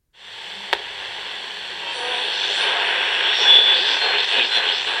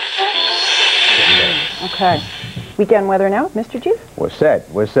Okay. Weekend weather now, Mr. Chief? We're set.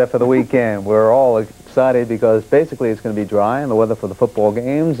 We're set for the weekend. We're all excited because basically it's going to be dry and the weather for the football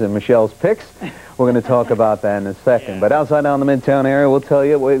games and Michelle's picks. We're going to talk about that in a second. But outside down the Midtown area, we'll tell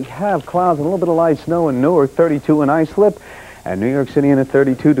you we have clouds and a little bit of light snow in Newark, 32 and ice slip. And New York City in at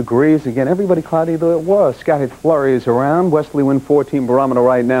 32 degrees. Again, everybody cloudy though it was. Scattered flurries around. Westerly wind 14 barometer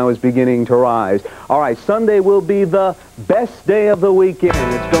right now is beginning to rise. All right, Sunday will be the best day of the weekend.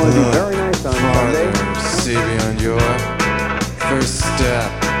 It's going to be very nice on Sunday. See beyond your first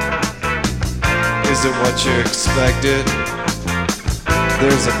step. Is it what you expected?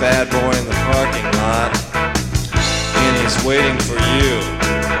 There's a bad boy in the parking lot, and he's waiting for you.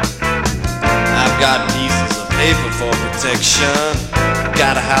 I've got pieces of paper for protection.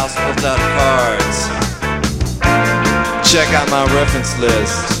 Got a house built out of cards. Check out my reference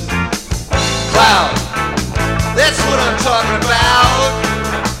list. Cloud, that's what I'm talking about.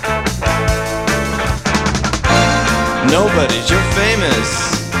 Nobody's, you're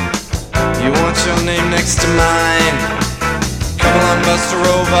famous. You want your name next to mine? Come along, Buster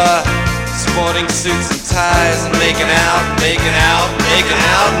Rover. Sporting suits and ties and making out, making out, making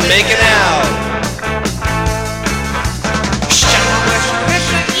out, making out.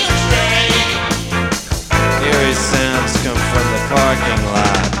 Eerie sounds come from the parking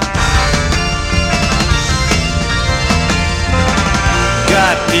lot.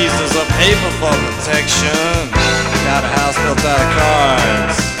 Got pieces of paper for protection. Got a house built out of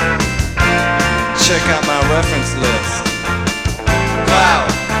cards. Check out my reference list. Wow,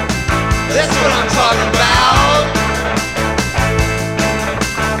 that's what I'm talking about.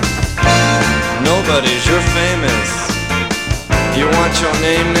 Nobody's, you're famous. You want your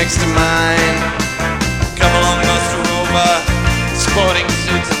name next to mine? Come along, Buster Rover. Sporting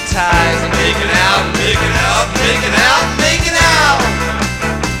suits and ties and making out, making out, making out, making out.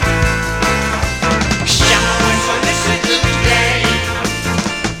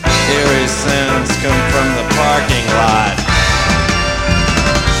 Eerie sounds come from the parking lot.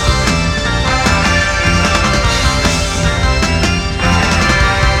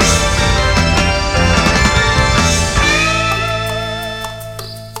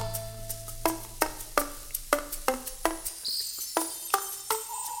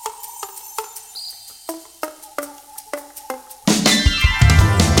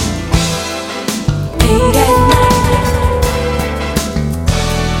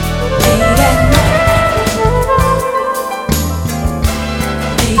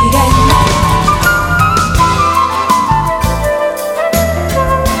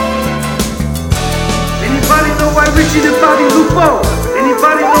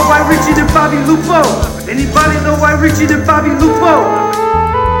 Anybody know why Richie the Bobby Lupo?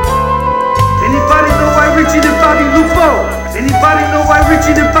 Anybody know why Richie the Bobby Lupo? Anybody know why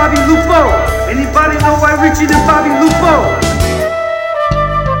Richie the Bobby Lupo? Anybody know why Richie the Bobby Lupo?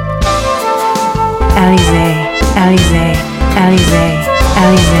 Alizé, Alizé, Alizé,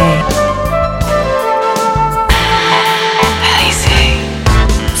 Alizé.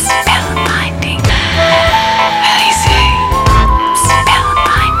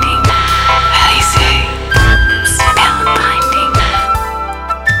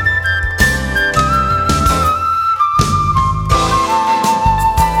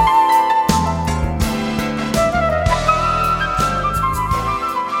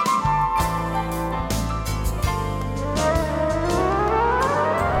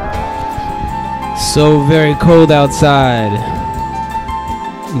 So very cold outside,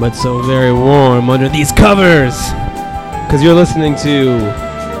 but so very warm under these covers. Because you're listening to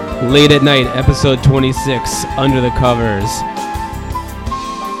Late at Night, episode 26, Under the Covers.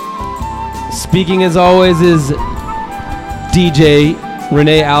 Speaking as always is DJ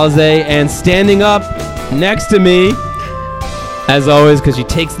Renee Alizé, and standing up next to me, as always, because she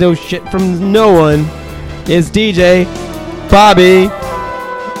takes no shit from no one, is DJ Bobby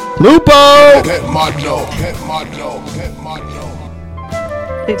Lupo! Get mad now, get mad now, get mad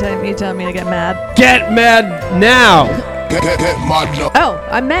now. You telling me to get mad? Get mad now! Get mad now. Oh,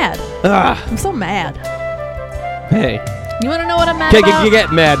 I'm mad. Ah. I'm so mad. Hey. You want to know what I'm mad about?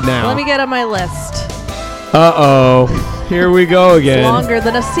 Get mad now. Let me get on my list. Uh-oh. Here we go again. It's longer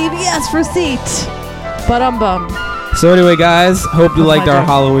than a CVS receipt. But I'm bummed. So anyway, guys, hope you liked our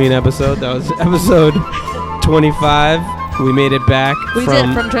Halloween episode. That was episode 25. We made it back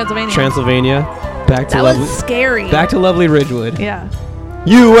from Transylvania. Back to that was scary. Back to lovely Ridgewood. Yeah.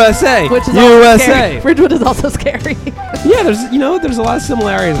 USA. Which is USA. Ridgewood is also scary. Yeah, there's a lot of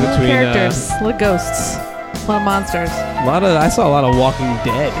similarities between characters, a lot of ghosts, a lot of monsters. I saw a lot of Walking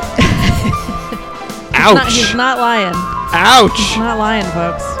Dead. Ouch. He's not lying. Ouch. He's not lying,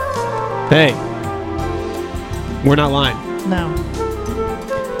 folks. Hey. We're not lying. No.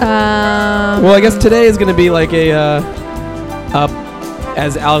 Well, I guess today is going to be like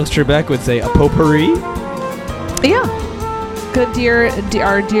as Alex Trebek would say, a potpourri. Yeah. Good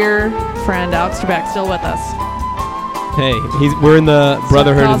our dear friend Alex Trebek still with us. Hey, we're in the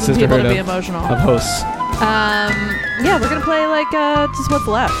brotherhood and Causing people sisterhood to be emotional. of hosts. Yeah, we're gonna play like just what's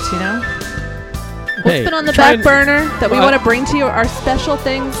left, you know. What's Hey, been on the try back and- burner that we want to bring to you? Our special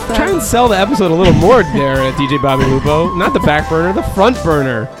things. Try and sell the episode a little more there at DJ Bobby Lupo. Not the back burner, the front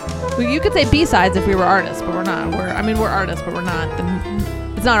burner. Well, you could say B-sides if we were artists, but we're not. We're artists, but we're not.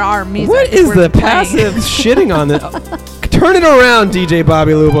 It's not our music. What is We're the playing. passive shitting on this? Turn it around, DJ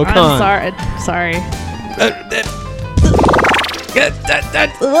Bobby Lupo. Come on. I'm sorry.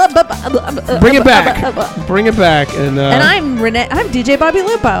 Bring it back. Bring it back, and I'm Renee. I'm DJ Bobby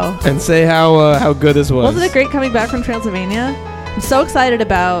Lupo. and say how good this was. Wasn't it great coming back from Transylvania? I'm so excited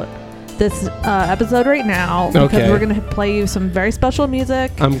about this episode right now because Okay. we're gonna play you some very special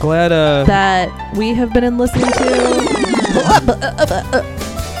music I'm glad. that we have been listening to.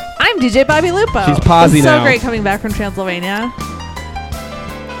 I'm DJ Bobby Lupo. She's posy It's now. so great coming back from Transylvania.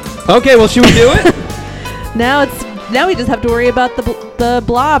 Okay, well, should we do it? Now we just have to worry about the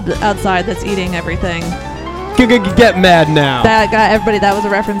blob outside that's eating everything. Get mad now, That got everybody. That was a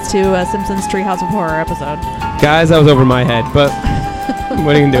reference to Simpsons Treehouse of Horror episode. guys. That was over my head, but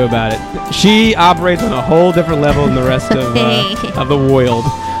what are you gonna do about it? She operates on a whole different level than the rest of the world.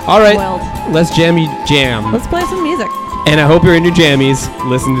 All right, World. let's jam. Let's play some music. And I hope you're in your jammies.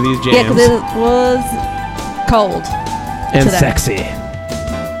 Listen to these jams. Yeah, because it was cold. and today. sexy.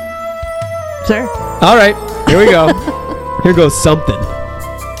 Sure. All right, here we go. Here goes something.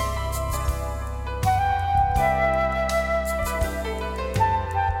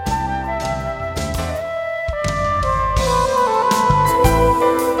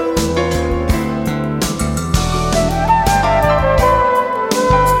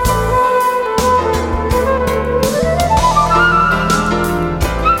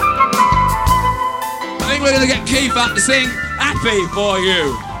 I think we're going to get Keith up to sing Happy for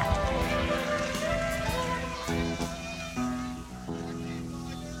You.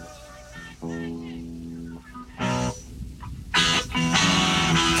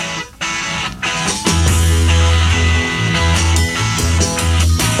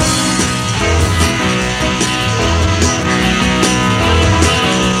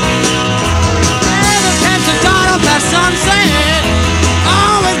 Never catch a daughter past sunset.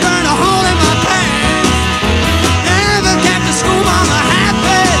 Always burn a hole in my pants. Never kept the school mama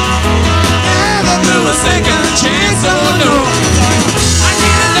happy.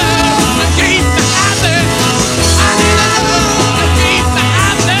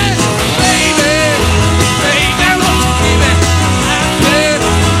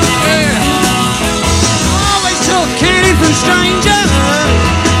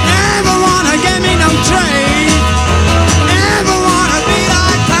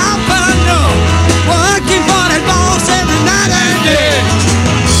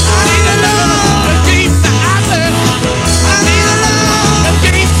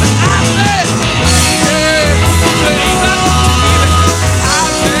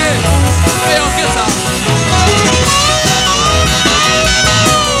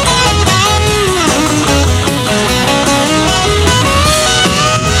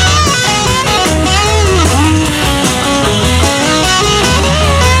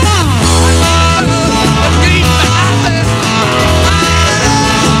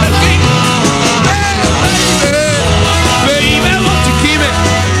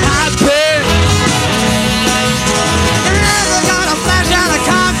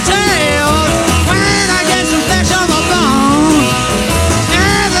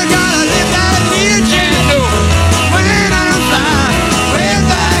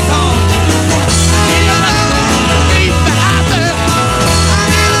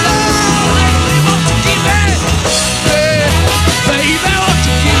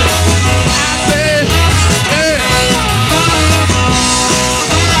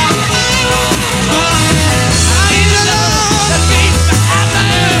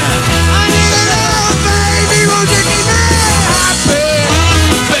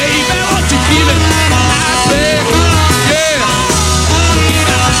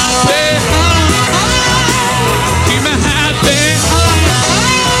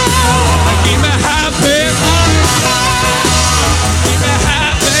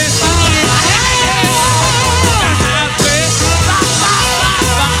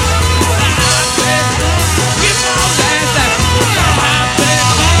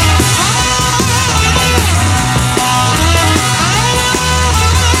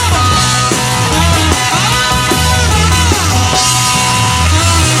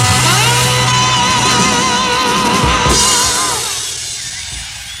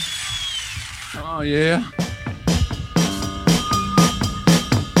 Oh, yeah.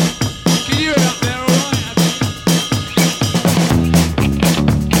 Can you hear it up there, all right?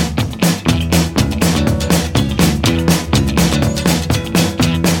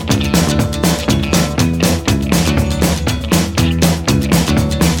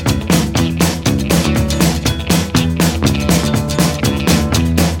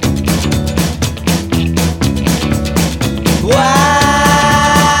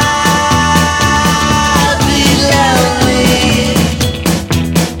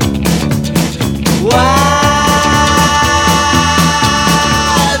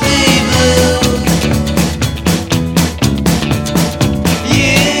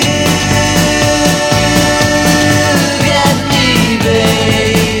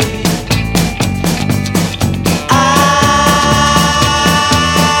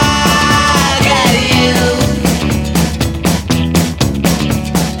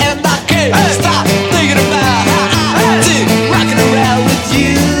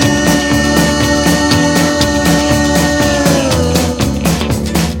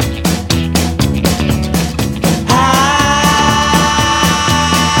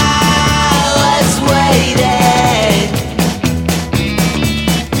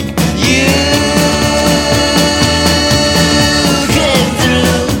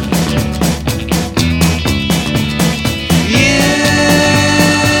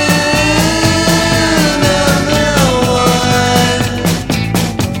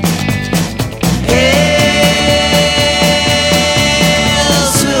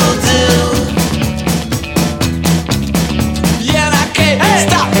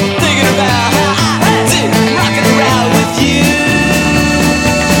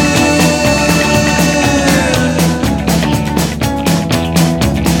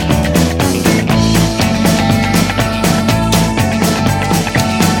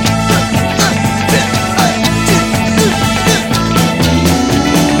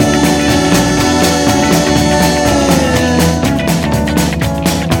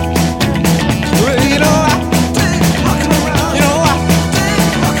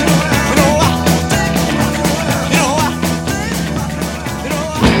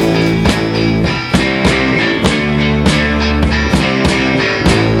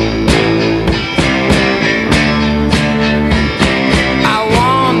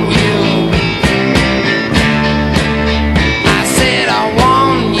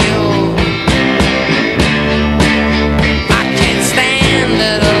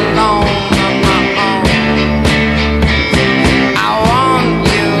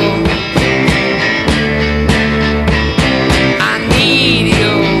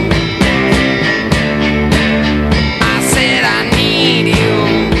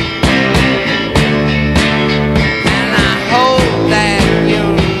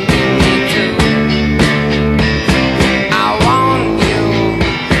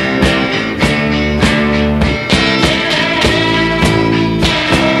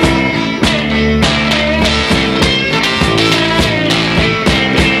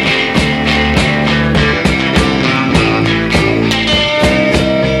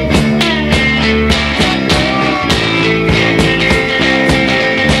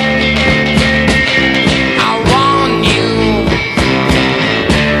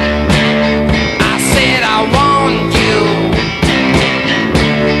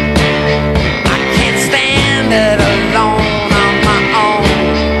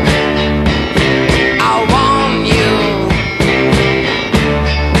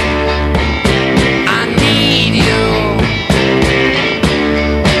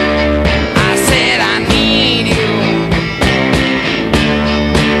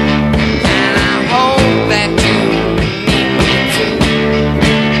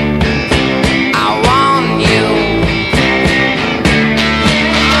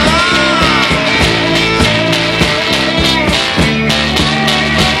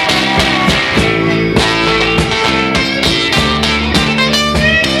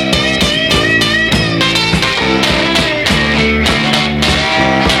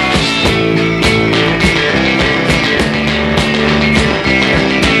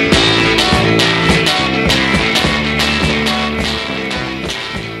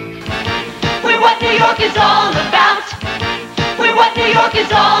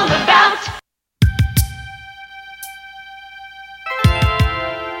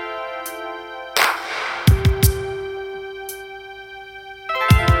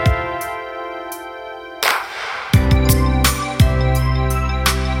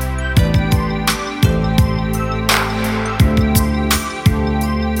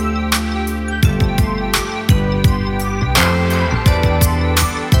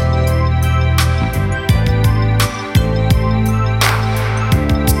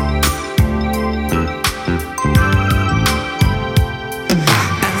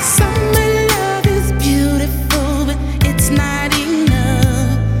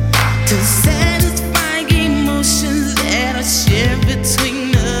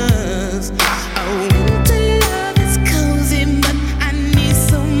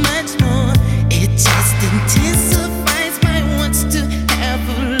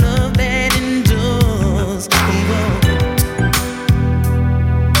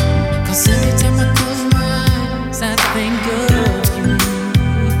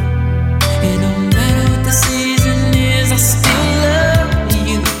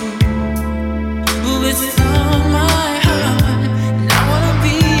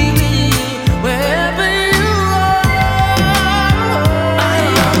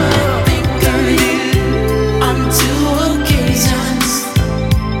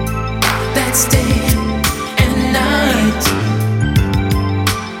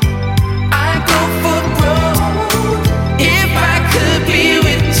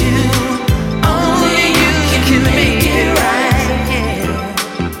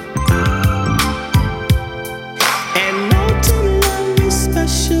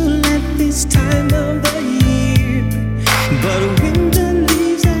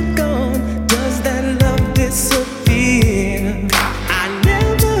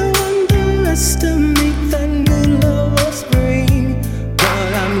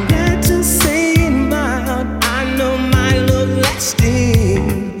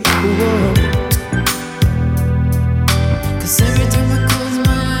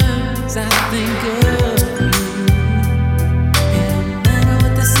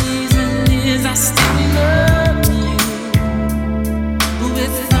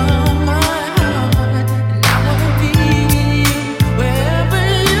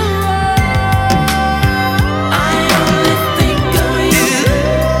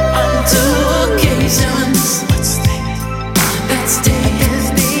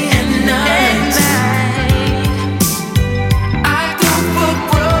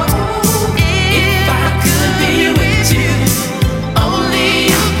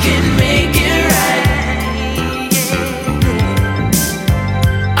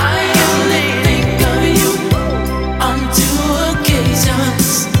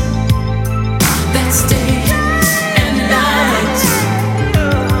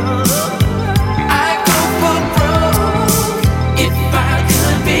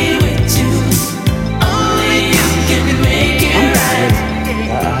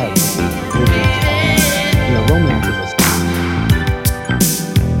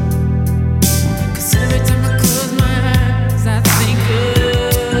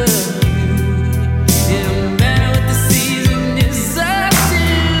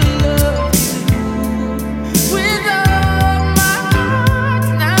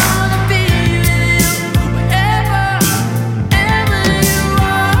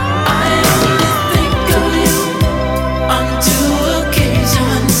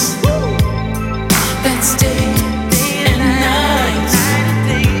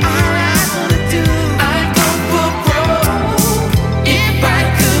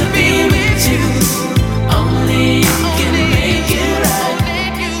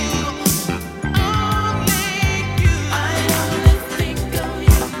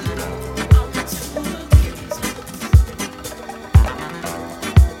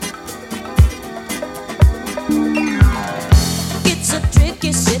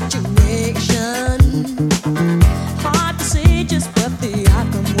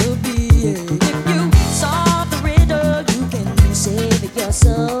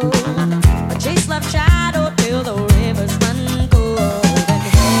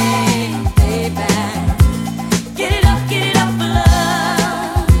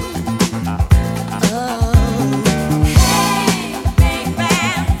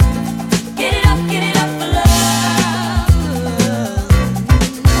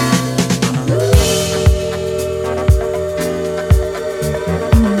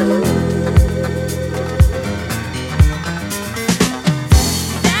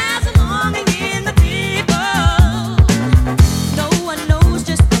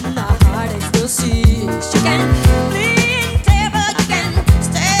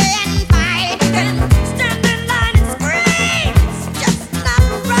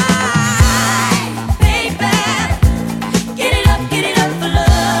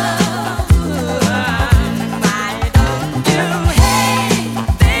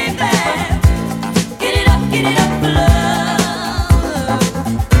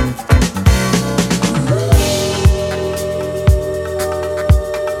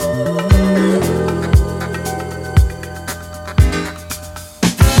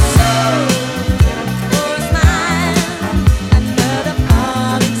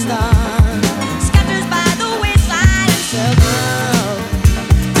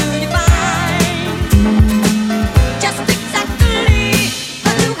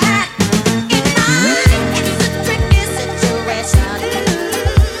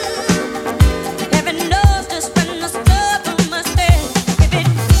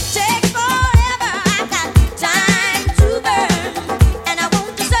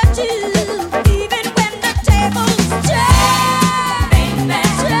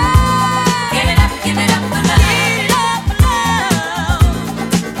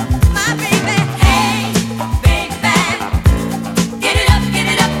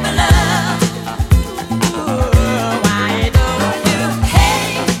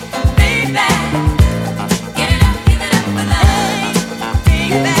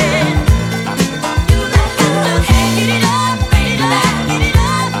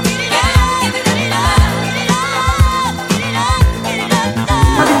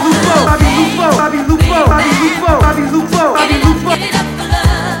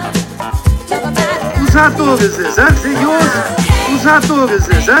 atores, senhores, os atores,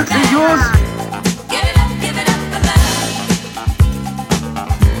 senhores.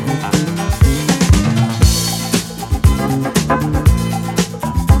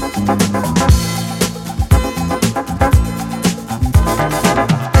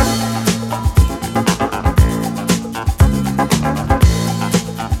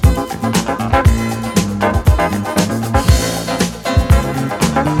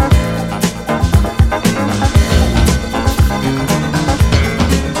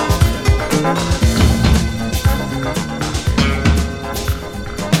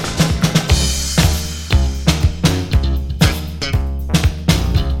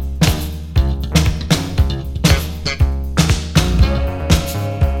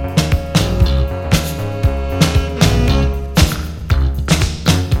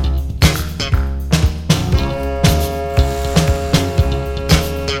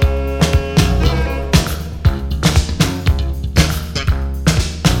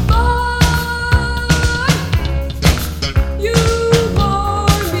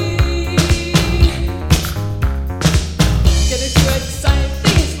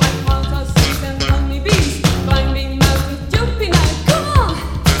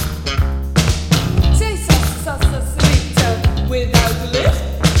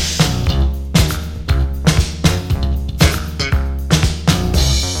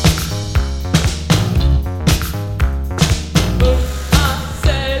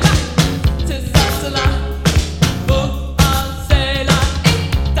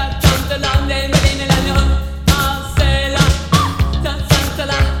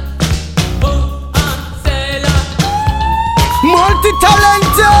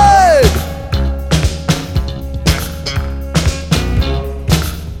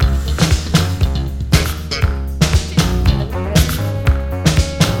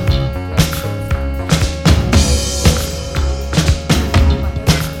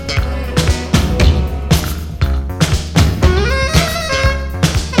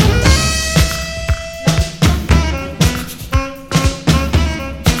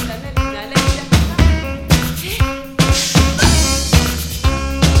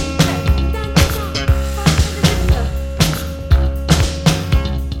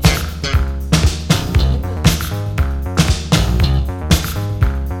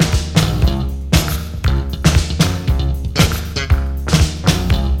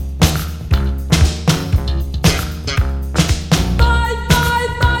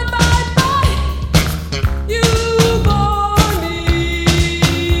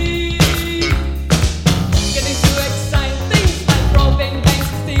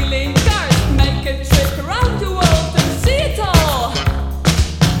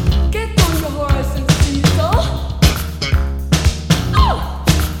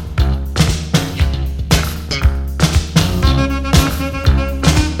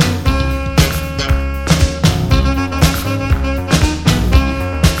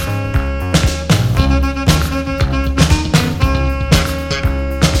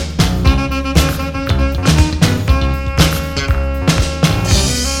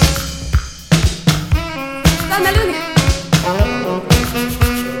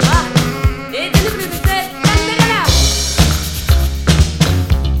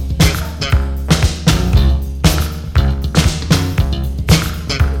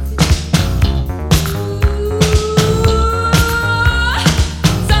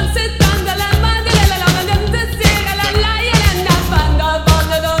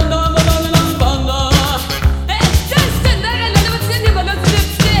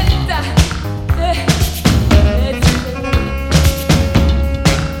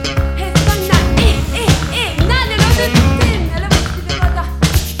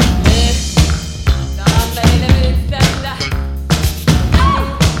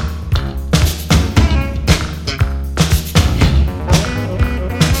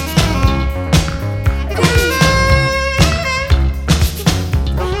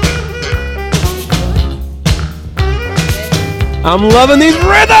 I'm loving these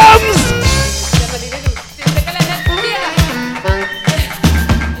rhythms!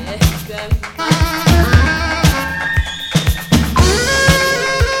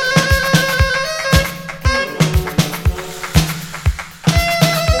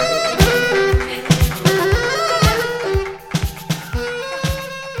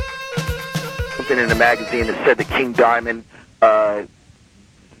 In a magazine that said that King Diamond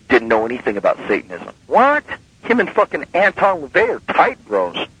didn't know anything about Satanism. What? Him and fucking Anton LaVey are tight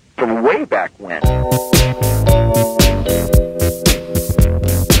bros from way back when.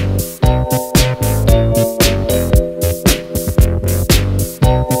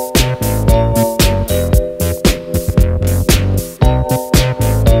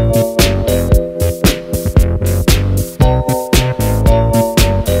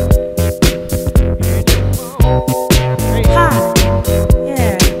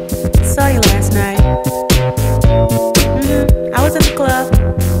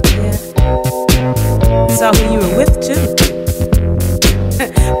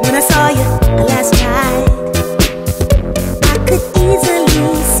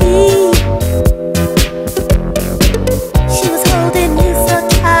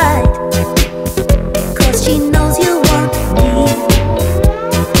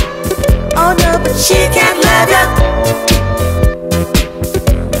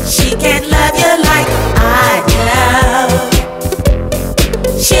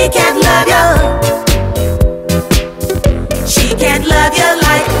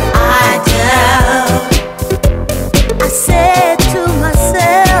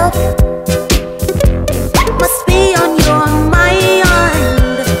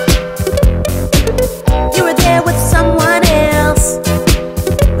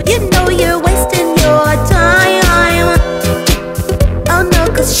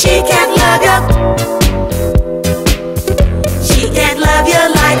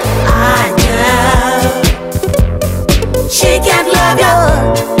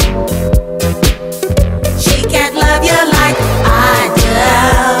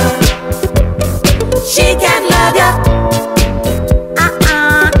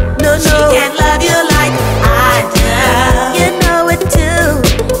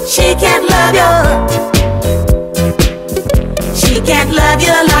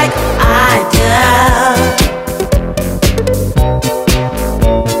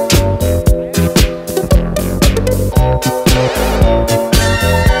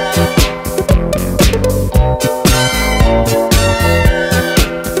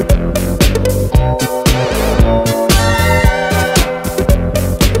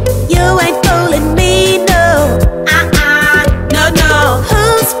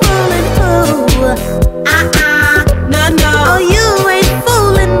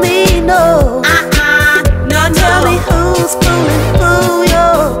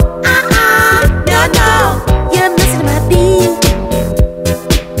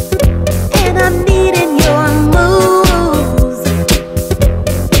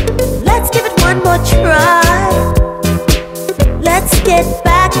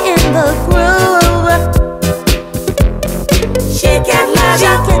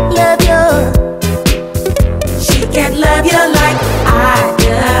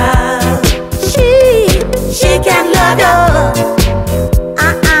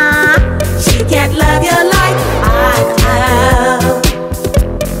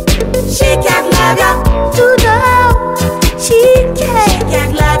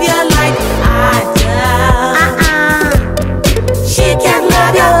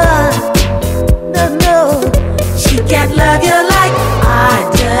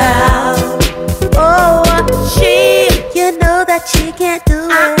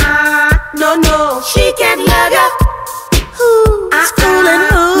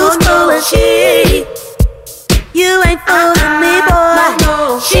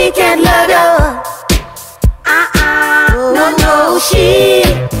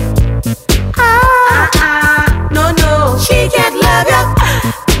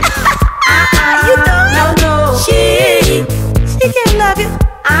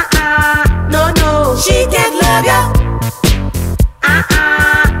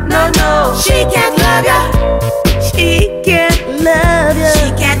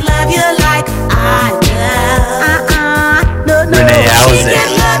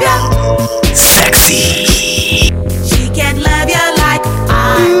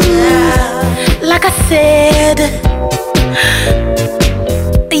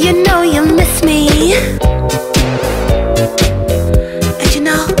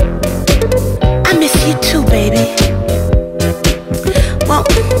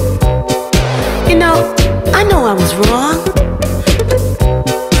 I know I was wrong.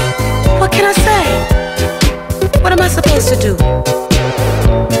 supposed to do?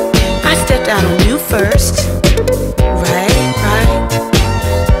 I stepped out on you first. Right.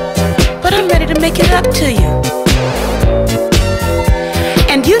 But I'm ready to make it up to you.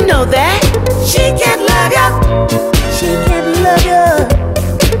 And you know that she can't love you. She can't love you.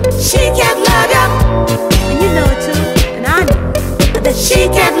 She can't love you. And you know it too. And I know that she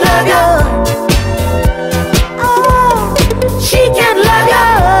can't love you. Oh, she can't love you.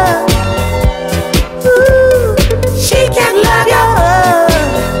 Ooh, she can't love you.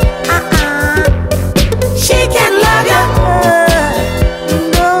 She can't love you.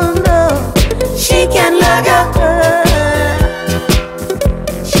 No, she can't love you.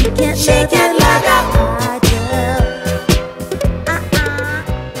 She can't love you.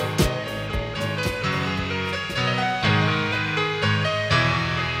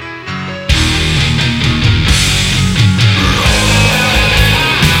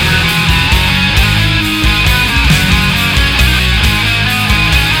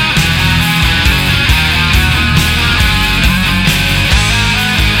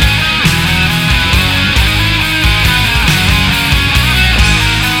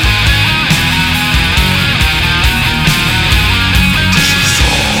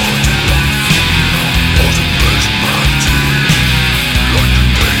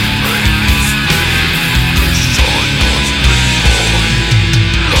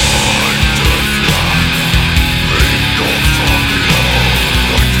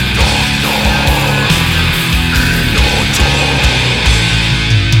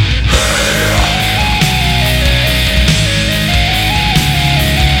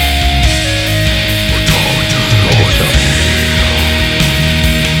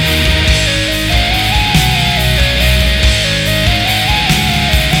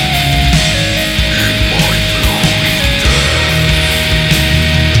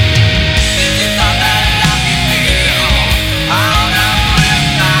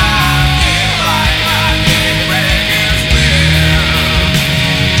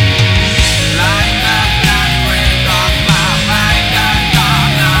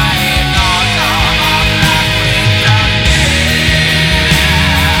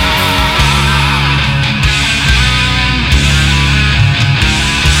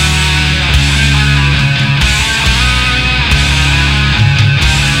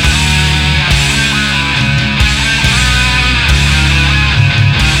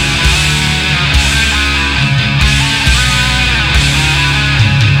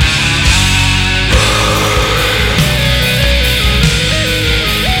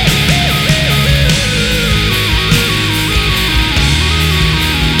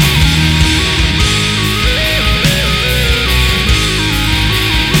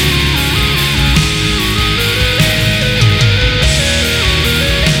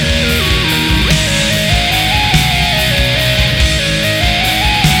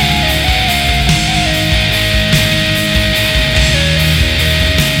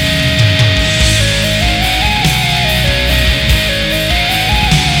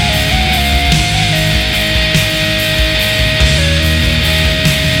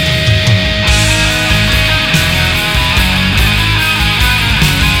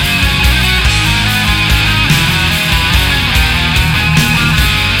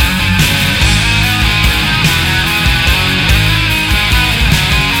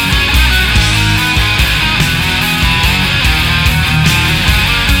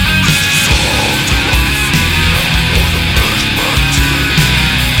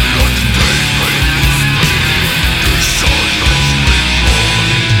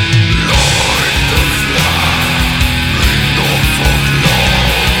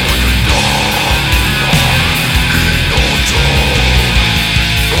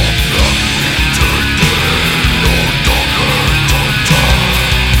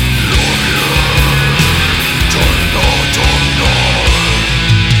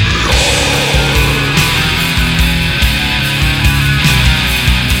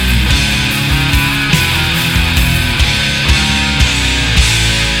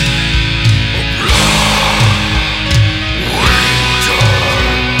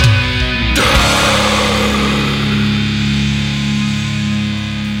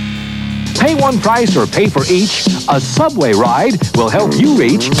 Pay one price or pay for each, a subway ride will help you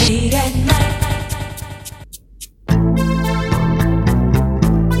reach...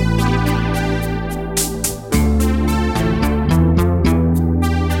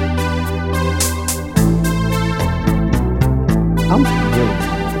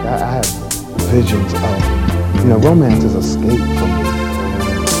 I have visions of, romance is escape for me.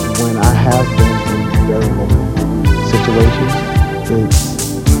 When I have been in very vulnerable situations, it's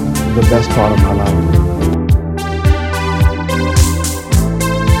the best part of my life.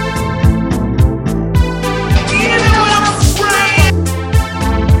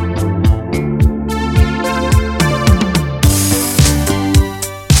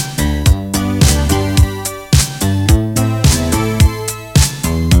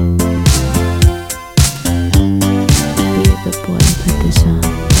 attention.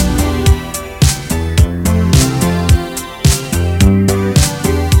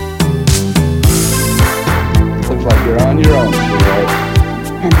 Looks like you're on your own, sweetheart.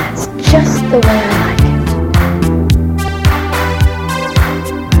 And that's just the way I like it.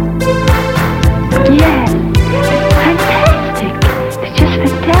 Yes, fantastic. It's just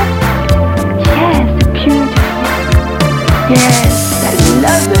fantastic. Yes, beautiful. Yes, I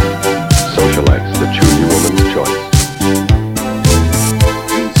love it. Socialites, the truly woman's choice.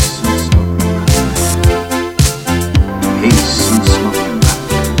 Peace and smoking.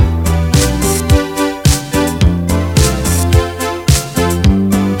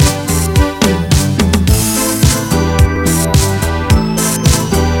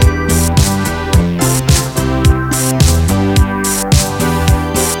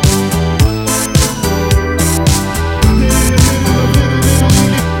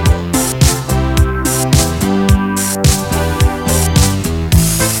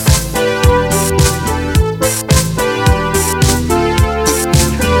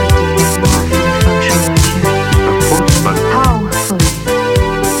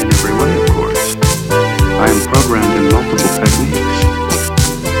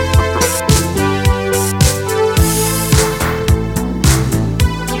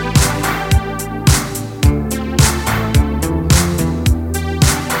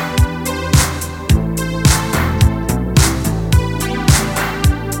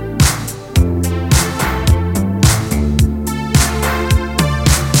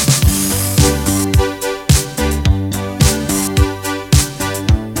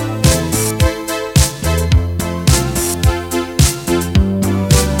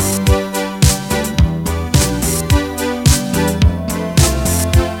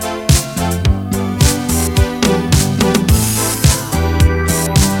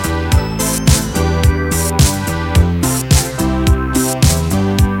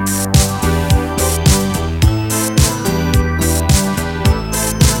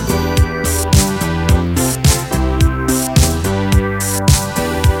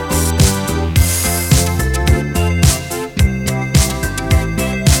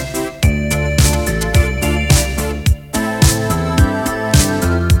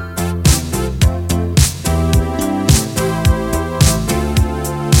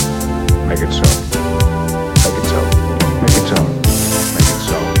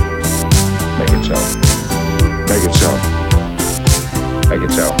 Make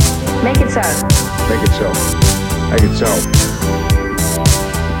it so. Make it so. Make it so. Make it so.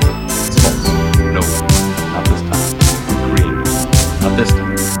 It's false. No. Not this time. Green. Not this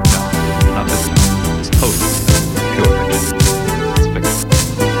time. No. Not this time. It's totally pure fiction. It's fiction.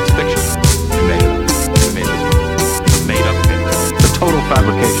 It's fiction. We made it up. We made this one. We made up it. It's a total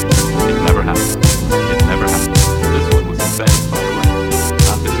fabrication. It never happened. It never happened. This one was invented, by the way.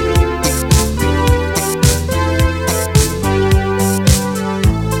 Not this one.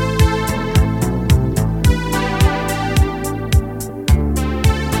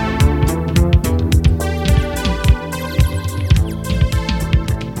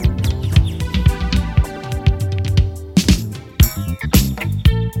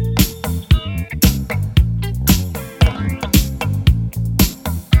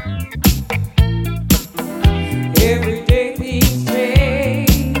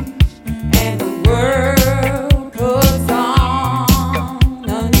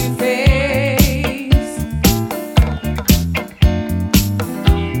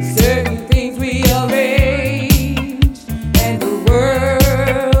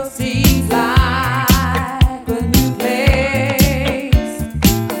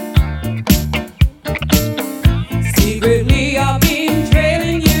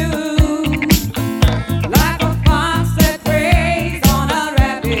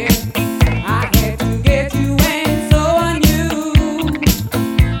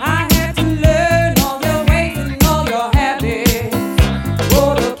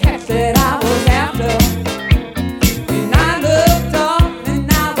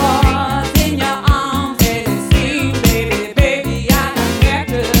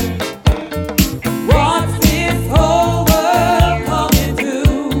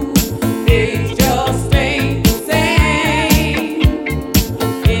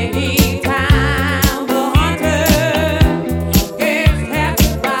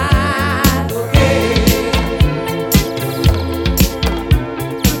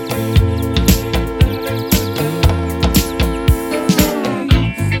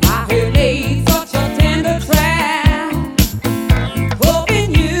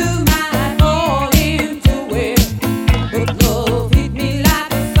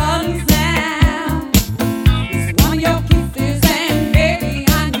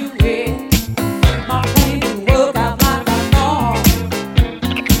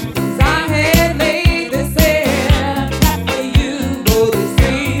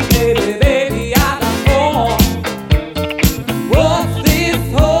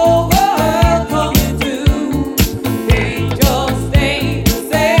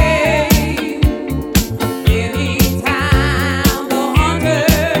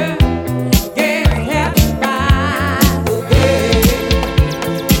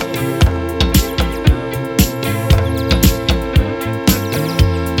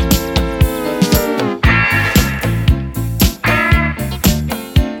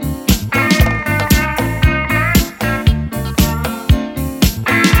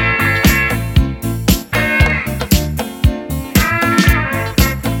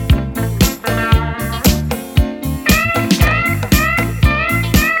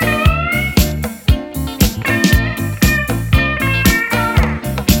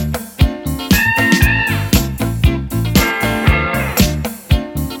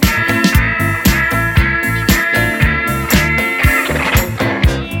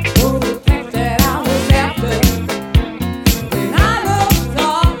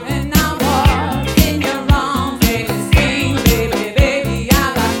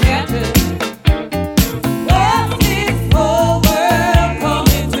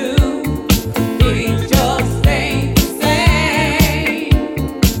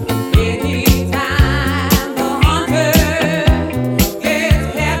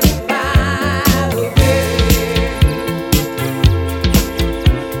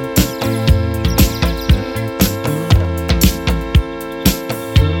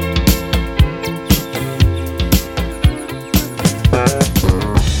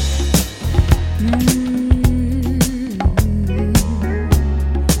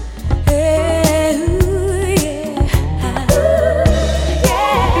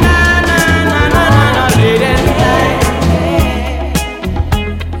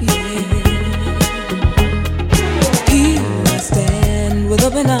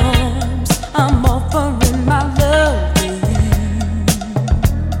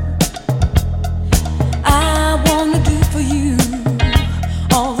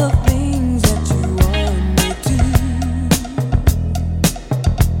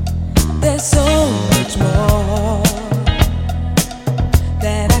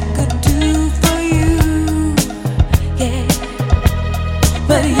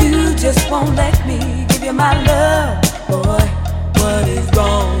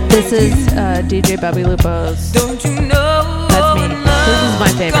 This is DJ Bobby Lupo's. Don't you know? That's me. This is my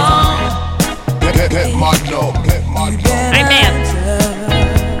favorite song. Get my dough, get my dough. I'm man.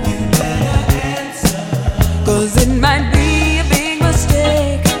 'Cause it might be a big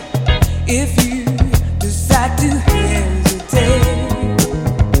mistake if you decide to hesitate.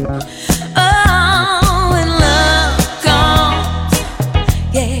 Oh, when love comes,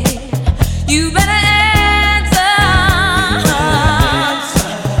 yeah, you better answer.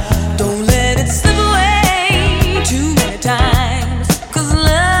 Don't let it slip away too many times, 'cause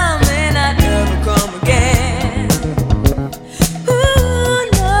love may not ever come again. Ooh,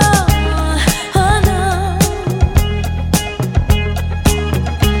 no, oh no.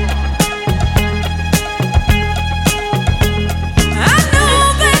 I know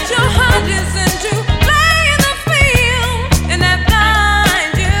that your heart is into playing the field, and that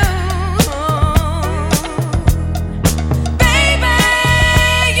blinds you. Baby,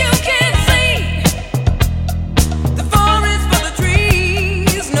 you can't see the forest for the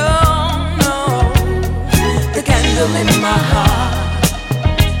trees. No, no. The candle in my heart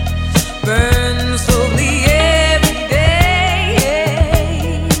burns slowly every day.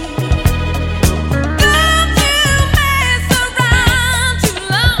 Don't you mess around too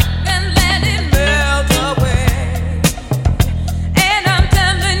long and let it melt away. And I'm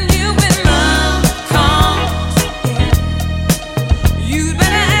telling you, when love comes, you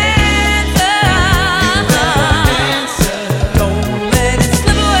better answer. Don't let it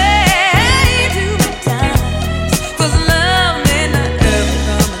slip away too many times, 'cause love may not ever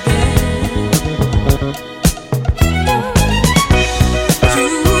come again.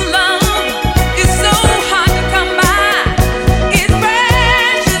 Too long is so hard to come by. It's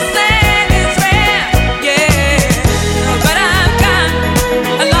precious and it's rare, yeah. But I've got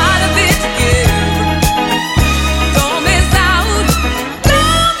a lot of it to give. Don't miss out.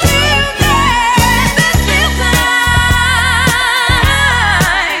 Don't you let this real time.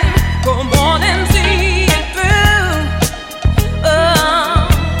 Come on and see it through. Oh,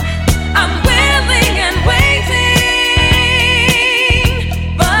 I'm willing and waiting,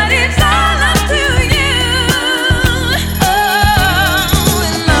 but it's all up to you. Oh,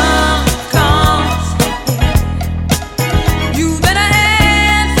 when love comes, you better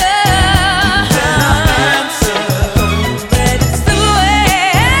answer. Don't let it slip away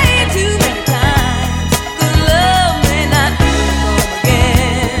too many times, 'cause love may not ever come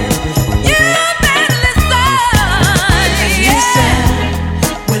again. You better listen. Yeah.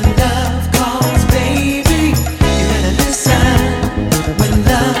 When love calls, baby, you better listen. When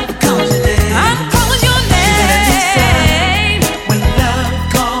love calls your name, I'm calling your name. When love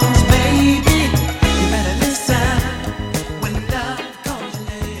calls, baby, you better listen. When love calls your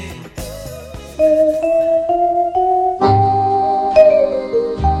name.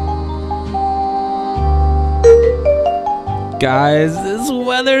 Guys, this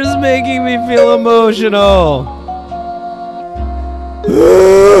weather's making me feel emotional.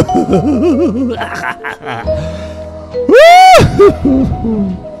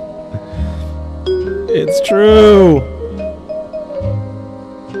 It's true.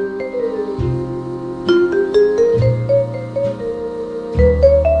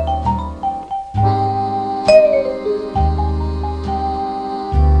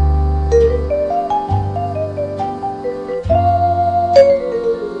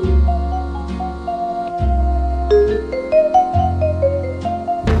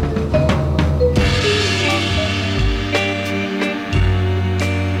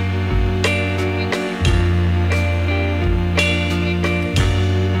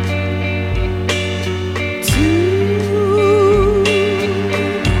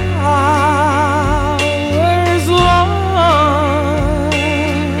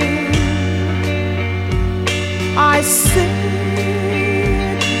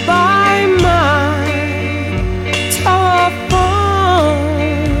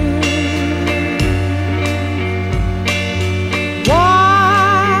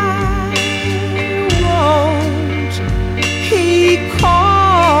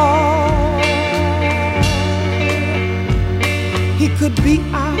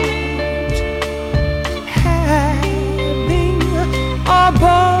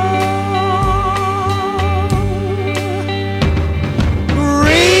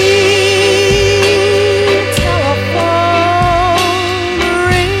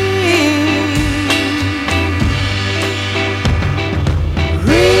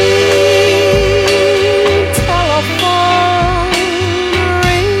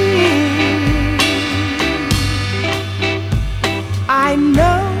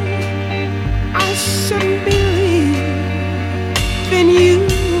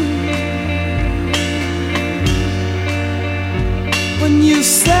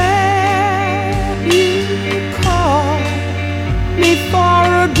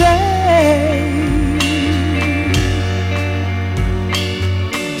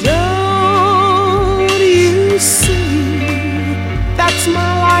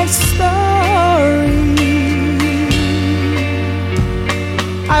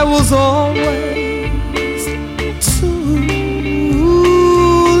 I was always too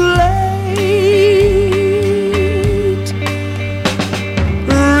late.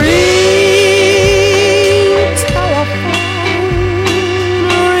 Ring, telephone,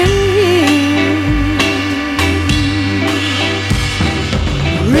 ring.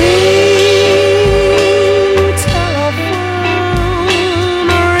 Ring, telephone,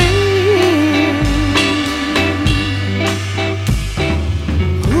 ring.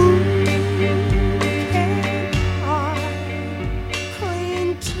 Who can I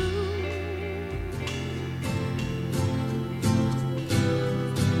cling to?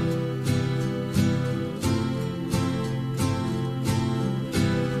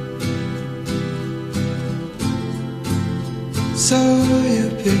 Saw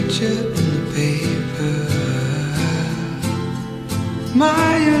your picture in the paper.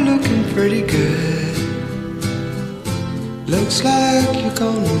 My, you're looking pretty good. Looks like you're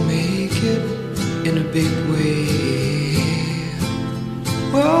gonna make it in a big way.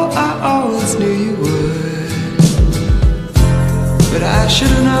 Well, I always knew you would, but I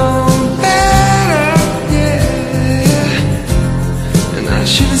should've known better, yeah. And I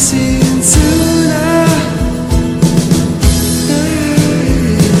should've seen sooner.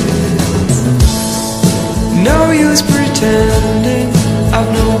 No use pretending I've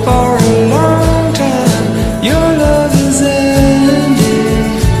known for a long time your love is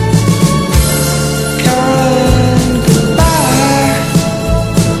ending. Caroline, goodbye.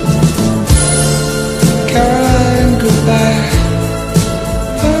 Caroline, goodbye.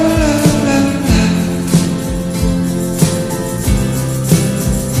 Oh, la, la, la.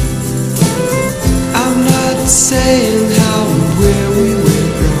 I'm not saying how and where we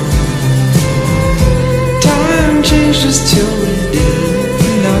went wrong. Time changed us till we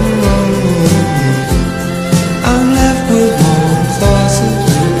didn't know. I'm left with warm thoughts of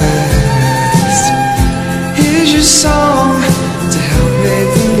the past. Here's your song to help make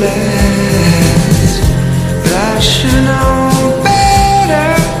them last. But I should know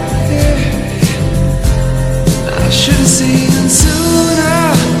better, yeah. I should have seen sooner.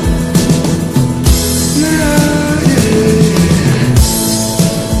 No, yeah.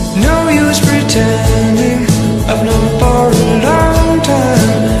 No use pretending I've known for a long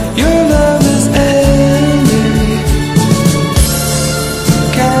time your love is ending.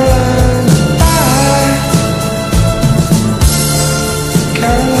 Caroline, goodbye.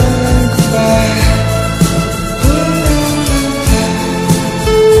 Caroline, goodbye.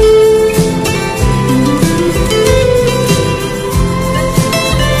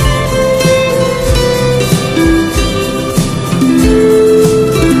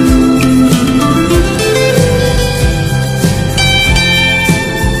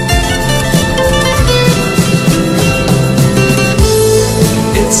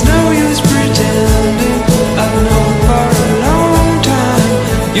 It's no use pretending I've known for a long time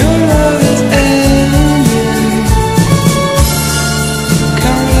your love is ending.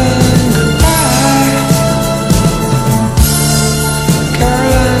 Caroline, goodbye.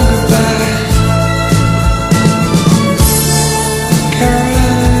 Caroline, goodbye.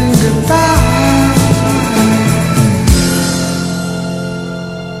 Caroline, goodbye.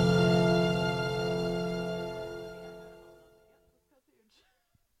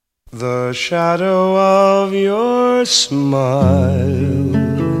 The shadow of your smile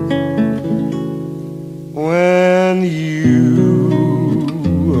when you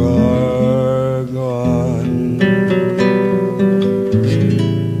are gone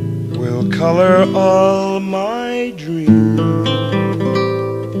will color all my dreams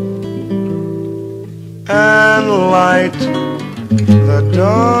and light the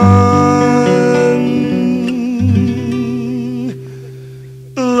dawn.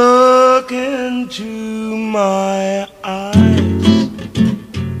 Look into my eyes,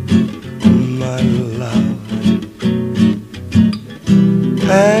 my love,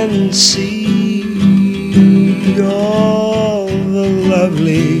 and see all the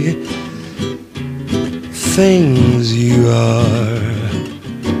lovely things you are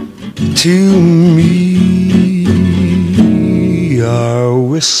to me. Our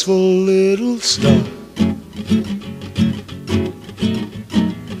wistful little star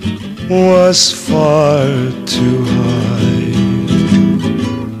was far too high.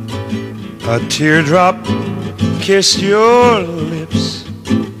 A teardrop kissed your lips,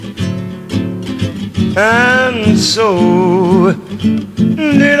 and so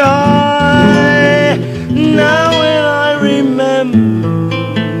did I. Now when I remember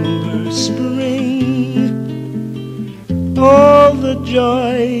spring, all the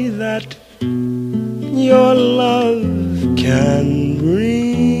joy that your love can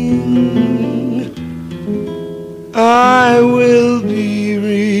bring. I will be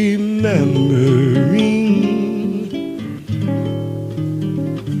remembering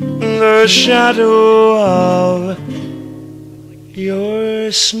the shadow of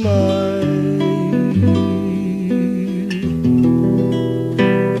your smile.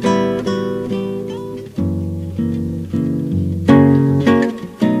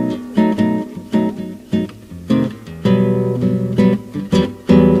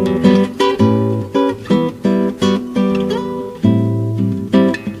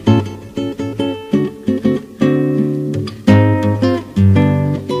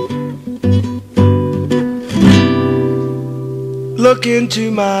 Look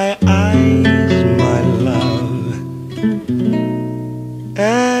into my eyes, my love,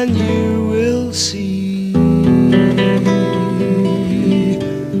 and you will see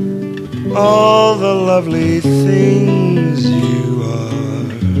all the lovely things you are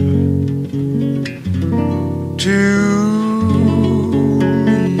to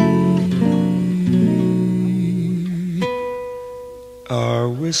me. Our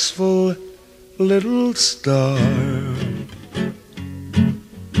wistful little star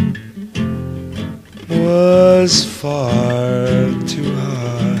was far too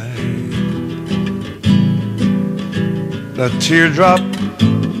high. The teardrop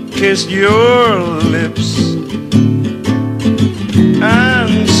kissed your lips,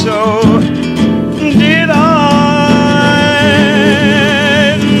 and so did I.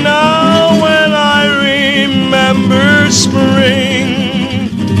 Now when I remember spring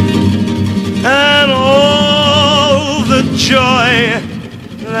and all the joy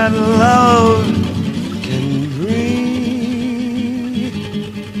that love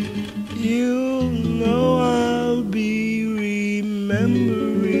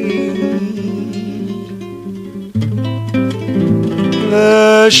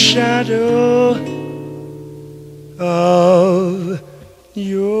the shadow of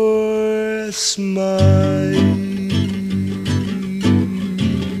your smile,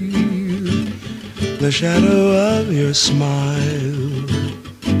 the shadow of your smile.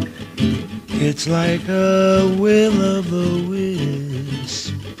 It's like a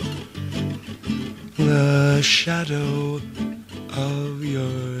will-o'-the-wisp, the shadow of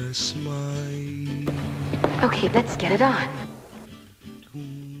your smile. Okay, let's get it on.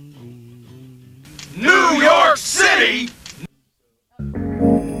 New York City!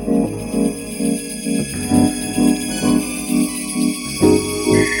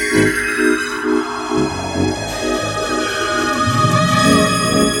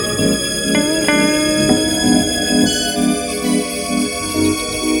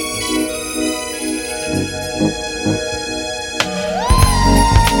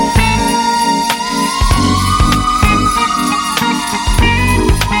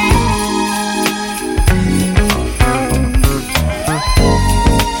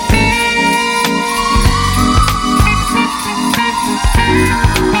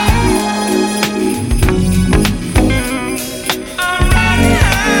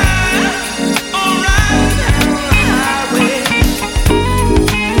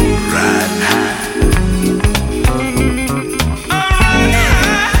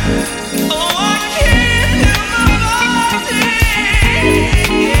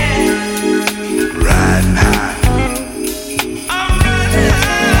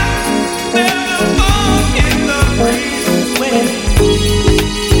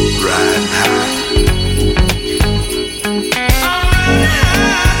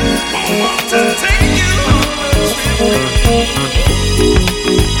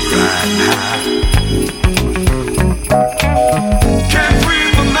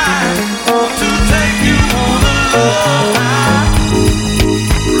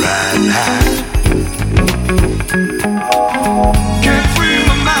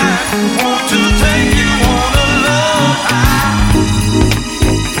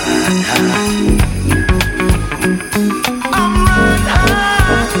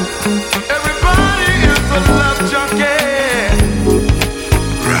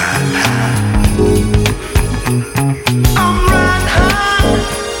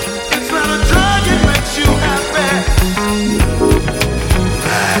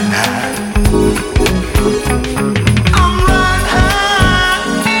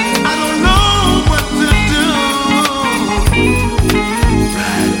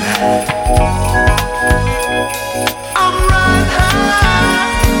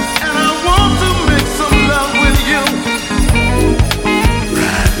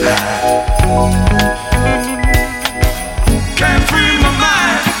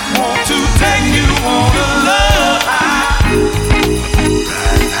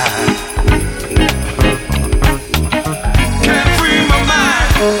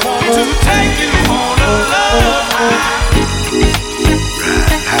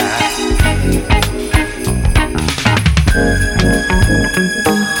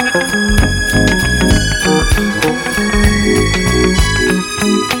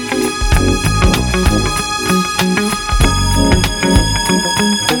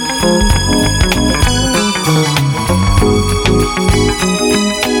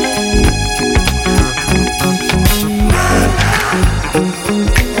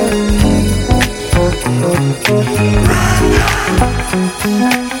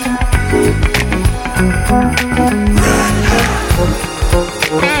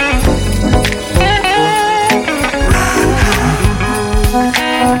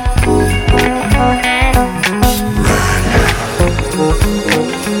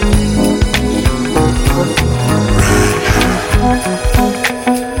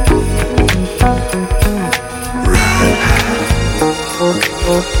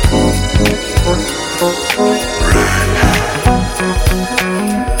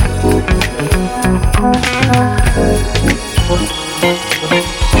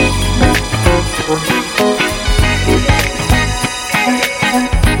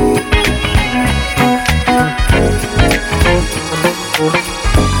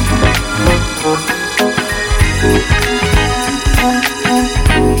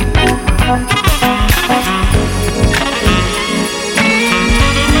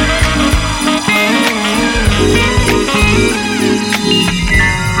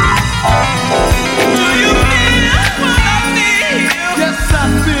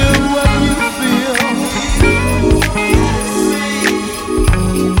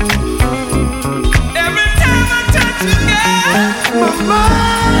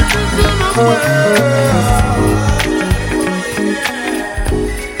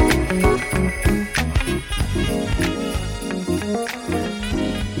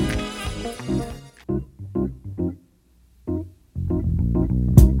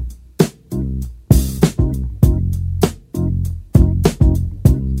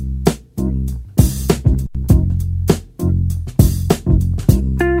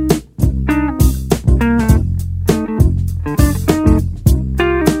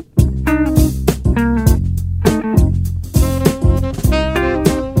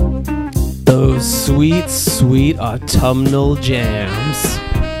 Sweet autumnal jams.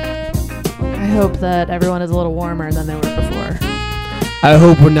 I hope that everyone is a little warmer than they were before. I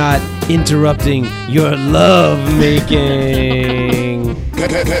hope we're not interrupting your love making.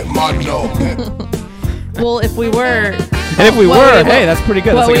 Get Mondo. Well, if we were... And if we were, hey, that's pretty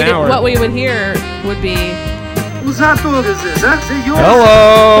good. That's like an hour. What we would hear would be... Whose hot dog is this, huh? Is it yours?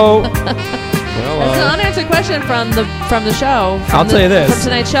 Hello! That's an unanswered question from the show. I'll tell you this. From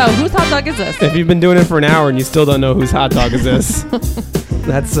tonight's show. Whose hot dog is this? If you've been doing it for an hour and you still don't know whose hot dog is this,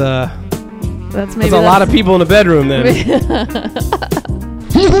 that's a lot of people in a bedroom then. Yeah.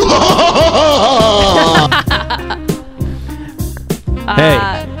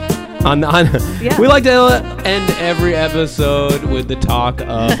 We like to end every episode with the talk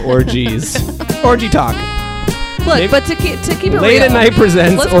of orgies. Orgy talk. Look, but to keep it real. Late at Night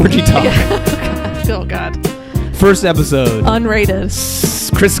presents Orgy Talk. Oh, God. First episode. Unrated.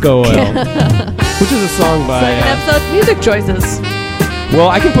 Crisco Oil. Which is a song by... Second episode, music choices. Well,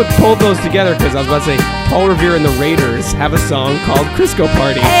 I can put both those together because I was about to say Paul Revere and the Raiders have a song called Crisco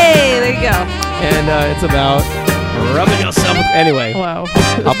Party. Hey, there you go. And it's about rubbing yourself with... Anyway. Wow.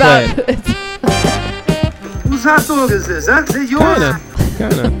 I'll play it. Whose hot dog is this, huh? Is it yours?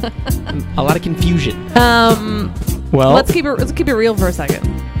 Kinda. A lot of confusion. Well, let's keep it real for a second.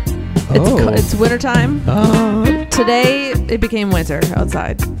 It's wintertime. Today it became winter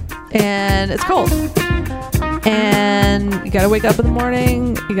outside, and it's cold. And you gotta wake up in the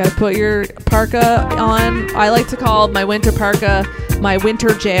morning. You gotta put your parka on. I like to call my winter parka my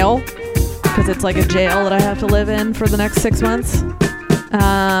winter jail because it's like a jail that I have to live in for the next 6 months.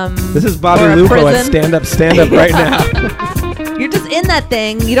 This is Bobby Lupo at Stand Up right now. You're just in that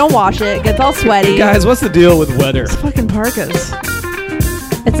thing. You don't wash it. It gets all sweaty. Guys, what's the deal with weather? It's fucking parkas.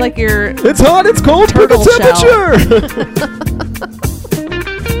 It's like your... It's hot, it's cold, turtle temperature!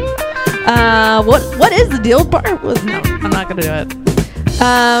 What is the deal with parkas? No, I'm not going to do it.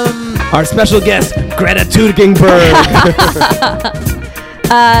 Our special guest, Greta Thunberg.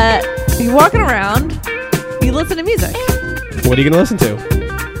 You're walking around. You listen to music. What are you going to listen to?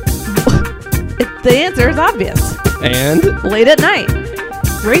 The answer is obvious. And? Late at night.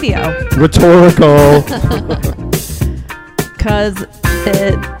 Radio. Rhetorical. Because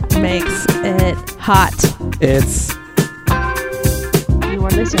it makes it hot. It's... You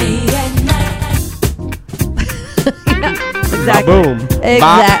are listening. Yeah, exactly. Boom.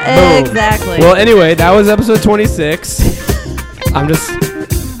 Exactly. Well, anyway, that was episode 26. I'm just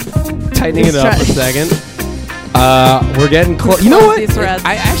tightening it up a second. We're getting close. You know what?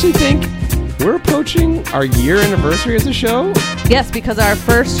 I actually think we're approaching our year anniversary as a show. Yes, because our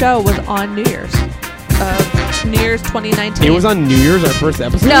first show was on New Year's. New Year's 2019. It was on New Year's, our first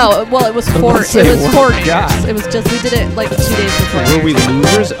episode? No, well, it was 4 New Year's. It was just, we did it like 2 days before. Were we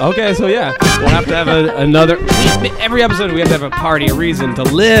losers? Okay, so yeah. We'll have to have another... Every episode we have to have a party, a reason to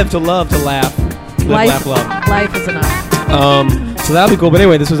live, to love, to laugh. Live, laugh, love. Life is enough. So that'll be cool. But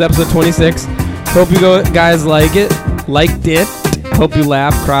anyway, this was episode 26. Hope you guys liked it. Hope you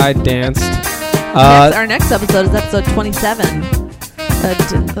laughed, cried, danced. Our next episode is episode 27.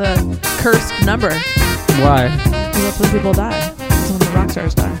 The cursed number. Why? That's when people die. That's when the rock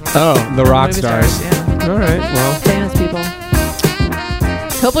stars die. Oh, the rock Movie stars. Yeah. All right. Well, famous people.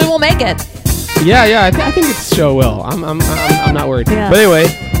 Hopefully, we'll make it. Yeah. I think this show will. I'm not worried. Yeah. But anyway,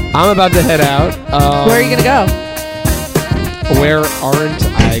 I'm about to head out. Where are you gonna go? Where aren't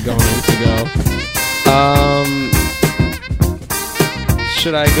I going to go?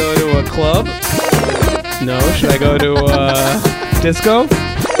 Should I go to a club? No. Should I go to a disco?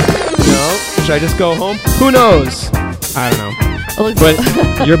 No. Should I just go home? Who knows? I don't know. But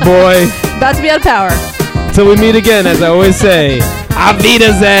your boy. About to be out of power. Till we meet again, as I always say, Auf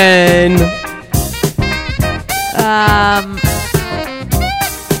Wiedersehen.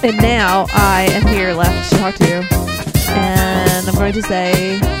 And now I am here left to talk to you. And I'm going to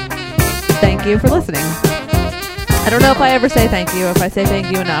say thank you for listening. I don't know if I ever say thank you, if I say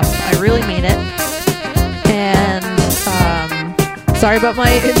thank you enough. I really mean it. And sorry about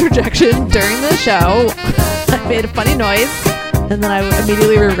my interjection during the show. I made a funny noise, and then I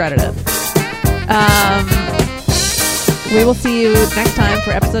immediately regretted it. We will see you next time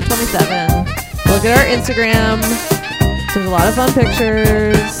for episode 27. Look at our Instagram. There's a lot of fun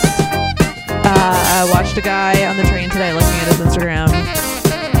pictures. I watched a guy on the train today looking at his Instagram.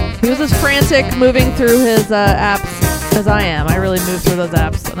 He was as frantic moving through his apps as I am. I really move through those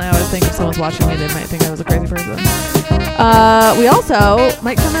apps, and I always think if someone's watching me, they might think I was a crazy person. We also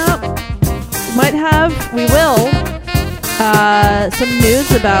might come out, we will, some news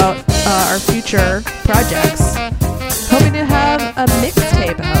about our future projects. Hoping to have a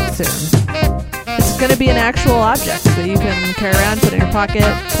mixtape out soon. It's going to be an actual object that you can carry around, put in your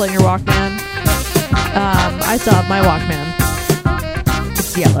pocket, play in your Walkman. I still have my Walkman.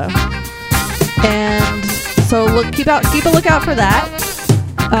 It's yellow. And so keep a lookout for that.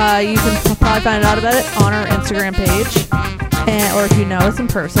 You can probably find out about it on our Instagram page. Or if you know us in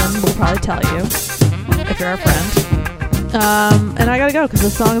person, we'll probably tell you if you're our friend. And I gotta go because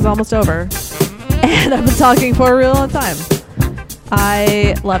this song is almost over. And I've been talking for a real long time.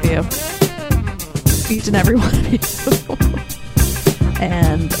 I love you. Each and every one of you.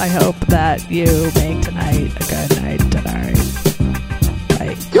 And I hope that you make tonight a good night tonight.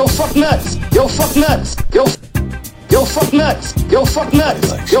 Bye. Yo, fuck nuts. Yo, fuck nuts. Yo, fuck nuts. Yo, fuck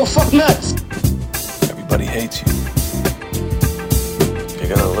nuts. Yo, fuck nuts. Everybody hates you. You're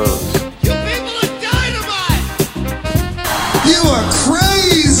gonna lose. You people are dynamite! You are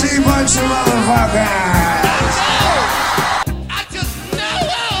crazy bunch of motherfuckers!